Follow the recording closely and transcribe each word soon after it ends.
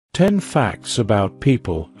10 Facts about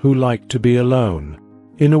people who like to be alone.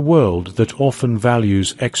 In a world that often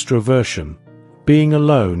values extroversion, being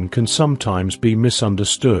alone can sometimes be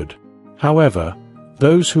misunderstood. However,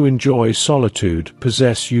 those who enjoy solitude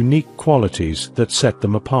possess unique qualities that set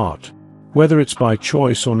them apart. Whether it's by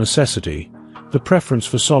choice or necessity, the preference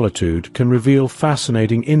for solitude can reveal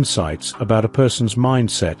fascinating insights about a person's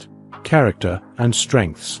mindset, character, and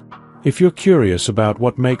strengths. If you're curious about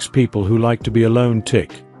what makes people who like to be alone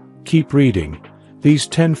tick, keep reading. These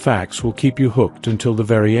 10 facts will keep you hooked until the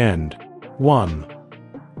very end. 1.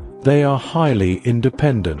 They are highly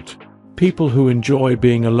independent. People who enjoy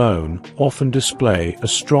being alone often display a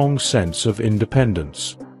strong sense of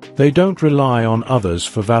independence. They don't rely on others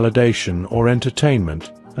for validation or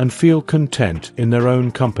entertainment and feel content in their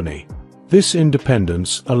own company. This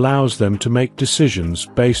independence allows them to make decisions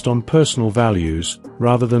based on personal values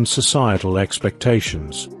rather than societal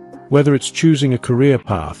expectations. Whether it's choosing a career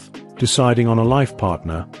path, deciding on a life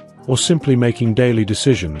partner, or simply making daily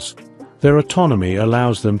decisions, their autonomy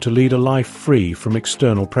allows them to lead a life free from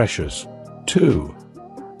external pressures. 2.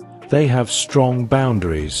 They have strong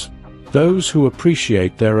boundaries. Those who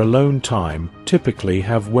appreciate their alone time typically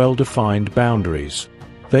have well-defined boundaries.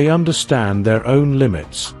 They understand their own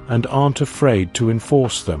limits and aren't afraid to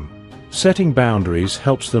enforce them. Setting boundaries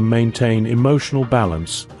helps them maintain emotional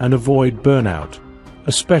balance and avoid burnout,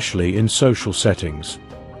 especially in social settings.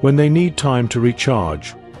 When they need time to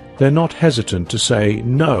recharge, they're not hesitant to say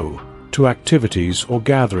no to activities or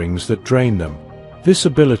gatherings that drain them. This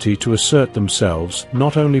ability to assert themselves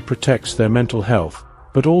not only protects their mental health,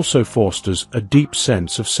 but also fosters a deep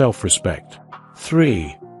sense of self-respect.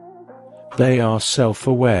 3. They are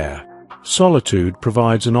self-aware. Solitude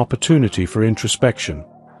provides an opportunity for introspection,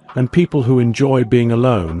 and people who enjoy being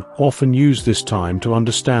alone often use this time to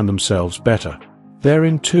understand themselves better. They're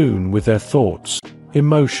in tune with their thoughts,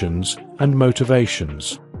 emotions, and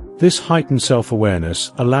motivations. This heightened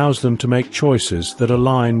self-awareness allows them to make choices that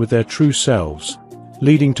align with their true selves,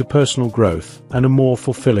 leading to personal growth and a more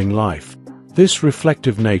fulfilling life. This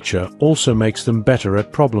reflective nature also makes them better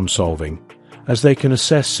at problem-solving, as they can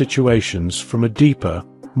assess situations from a deeper,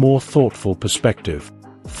 more thoughtful perspective.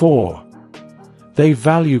 4. They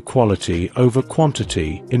value quality over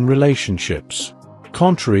quantity in relationships.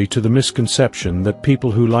 Contrary to the misconception that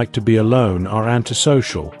people who like to be alone are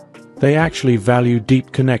antisocial, they actually value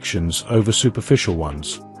deep connections over superficial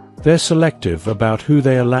ones. They're selective about who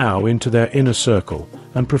they allow into their inner circle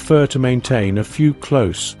and prefer to maintain a few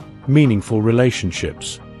close, meaningful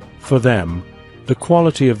relationships. For them, the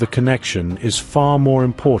quality of the connection is far more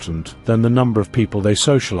important than the number of people they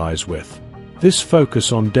socialize with. This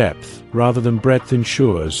focus on depth rather than breadth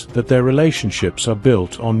ensures that their relationships are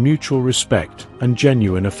built on mutual respect and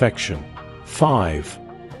genuine affection. 5.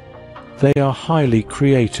 They are highly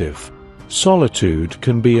creative. Solitude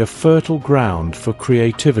can be a fertile ground for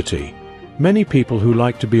creativity. Many people who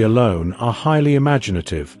like to be alone are highly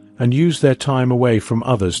imaginative and use their time away from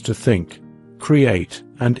others to think, create,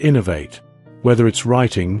 and innovate. Whether it's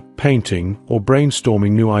writing, painting, or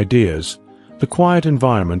brainstorming new ideas, the quiet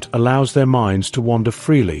environment allows their minds to wander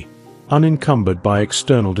freely, unencumbered by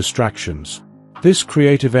external distractions. This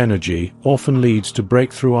creative energy often leads to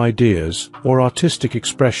breakthrough ideas or artistic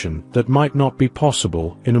expression that might not be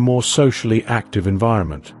possible in a more socially active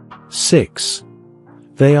environment. 6.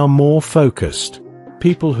 They are more focused.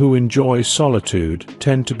 People who enjoy solitude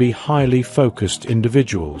tend to be highly focused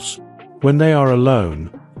individuals. When they are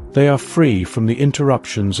alone, they are free from the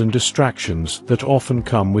interruptions and distractions that often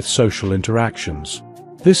come with social interactions.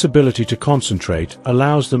 This ability to concentrate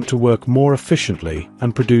allows them to work more efficiently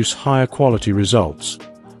and produce higher quality results,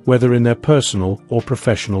 whether in their personal or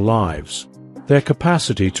professional lives. Their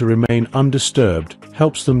capacity to remain undisturbed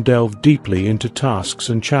helps them delve deeply into tasks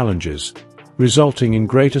and challenges, resulting in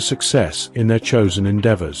greater success in their chosen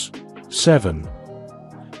endeavors. 7.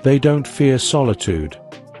 They don't fear solitude.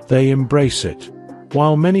 They embrace it.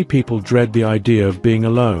 While many people dread the idea of being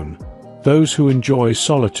alone, those who enjoy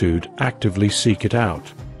solitude actively seek it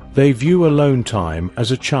out. They view alone time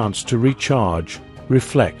as a chance to recharge,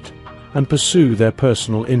 reflect, and pursue their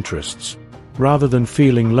personal interests. Rather than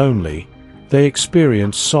feeling lonely, they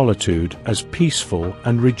experience solitude as peaceful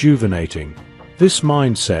and rejuvenating. This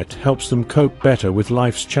mindset helps them cope better with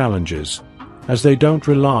life's challenges, as they don't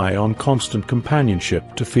rely on constant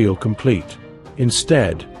companionship to feel complete.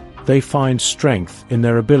 Instead, they find strength in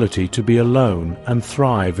their ability to be alone and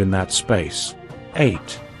thrive in that space.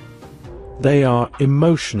 8. They are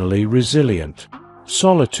emotionally resilient.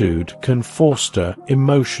 Solitude can foster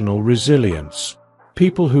emotional resilience.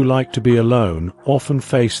 People who like to be alone often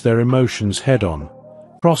face their emotions head-on,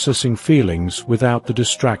 processing feelings without the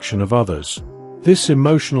distraction of others. This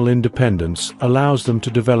emotional independence allows them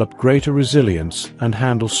to develop greater resilience and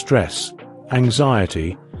handle stress,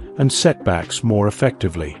 anxiety, and setbacks more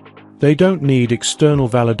effectively. They don't need external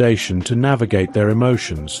validation to navigate their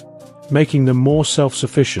emotions, making them more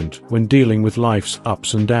self-sufficient when dealing with life's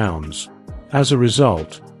ups and downs. As a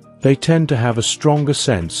result, they tend to have a stronger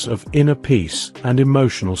sense of inner peace and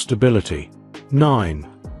emotional stability. 9.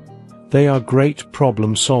 They are great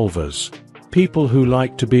problem solvers. People who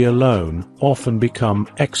like to be alone often become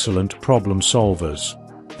excellent problem solvers.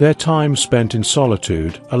 Their time spent in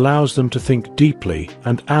solitude allows them to think deeply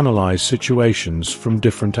and analyze situations from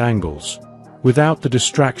different angles. Without the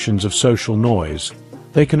distractions of social noise,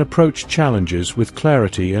 they can approach challenges with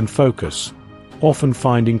clarity and focus, often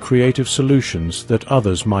finding creative solutions that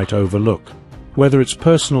others might overlook. Whether it's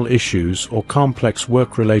personal issues or complex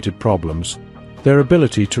work-related problems, their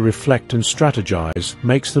ability to reflect and strategize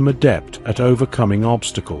makes them adept at overcoming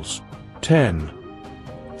obstacles. 10.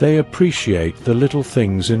 They appreciate the little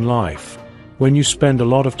things in life. When you spend a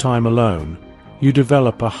lot of time alone, you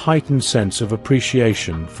develop a heightened sense of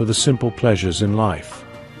appreciation for the simple pleasures in life.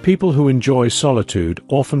 People who enjoy solitude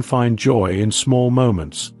often find joy in small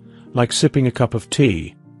moments, like sipping a cup of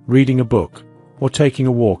tea, reading a book, or taking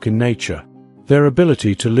a walk in nature. Their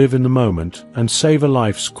ability to live in the moment and savor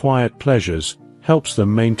life's quiet pleasures helps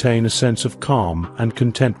them maintain a sense of calm and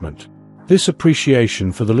contentment. This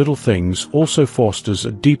appreciation for the little things also fosters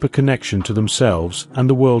a deeper connection to themselves and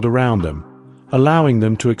the world around them, allowing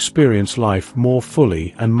them to experience life more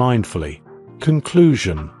fully and mindfully.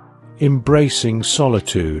 Conclusion: embracing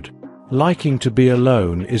solitude. Liking to be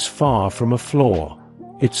alone is far from a flaw.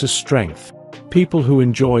 It's a strength. People who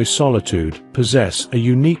enjoy solitude possess a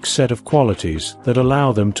unique set of qualities that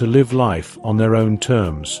allow them to live life on their own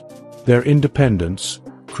terms. Their independence,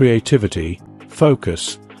 creativity,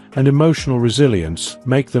 focus, and emotional resilience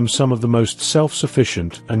make them some of the most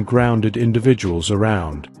self-sufficient and grounded individuals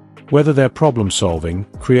around. Whether they're problem-solving,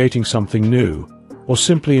 creating something new, or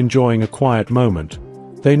simply enjoying a quiet moment,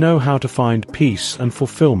 they know how to find peace and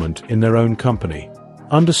fulfillment in their own company.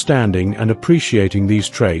 Understanding and appreciating these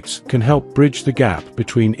traits can help bridge the gap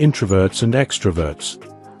between introverts and extroverts,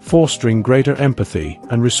 fostering greater empathy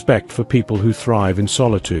and respect for people who thrive in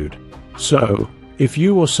solitude. So, if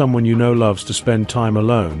you or someone you know loves to spend time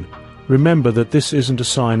alone, remember that this isn't a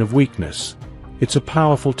sign of weakness. It's a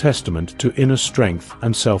powerful testament to inner strength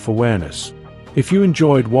and self-awareness. If you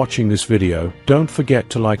enjoyed watching this video, don't forget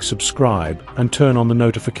to subscribe, and turn on the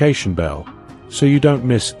notification bell, so you don't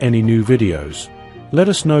miss any new videos. Let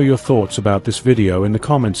us know your thoughts about this video in the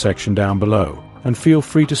comment section down below, and feel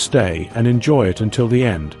free to stay and enjoy it until the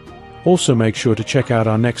end. Also make sure to check out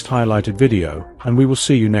our next highlighted video, and we will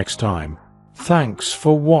see you next time. Thanks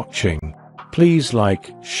for watching. Please like,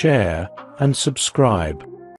 share, and subscribe.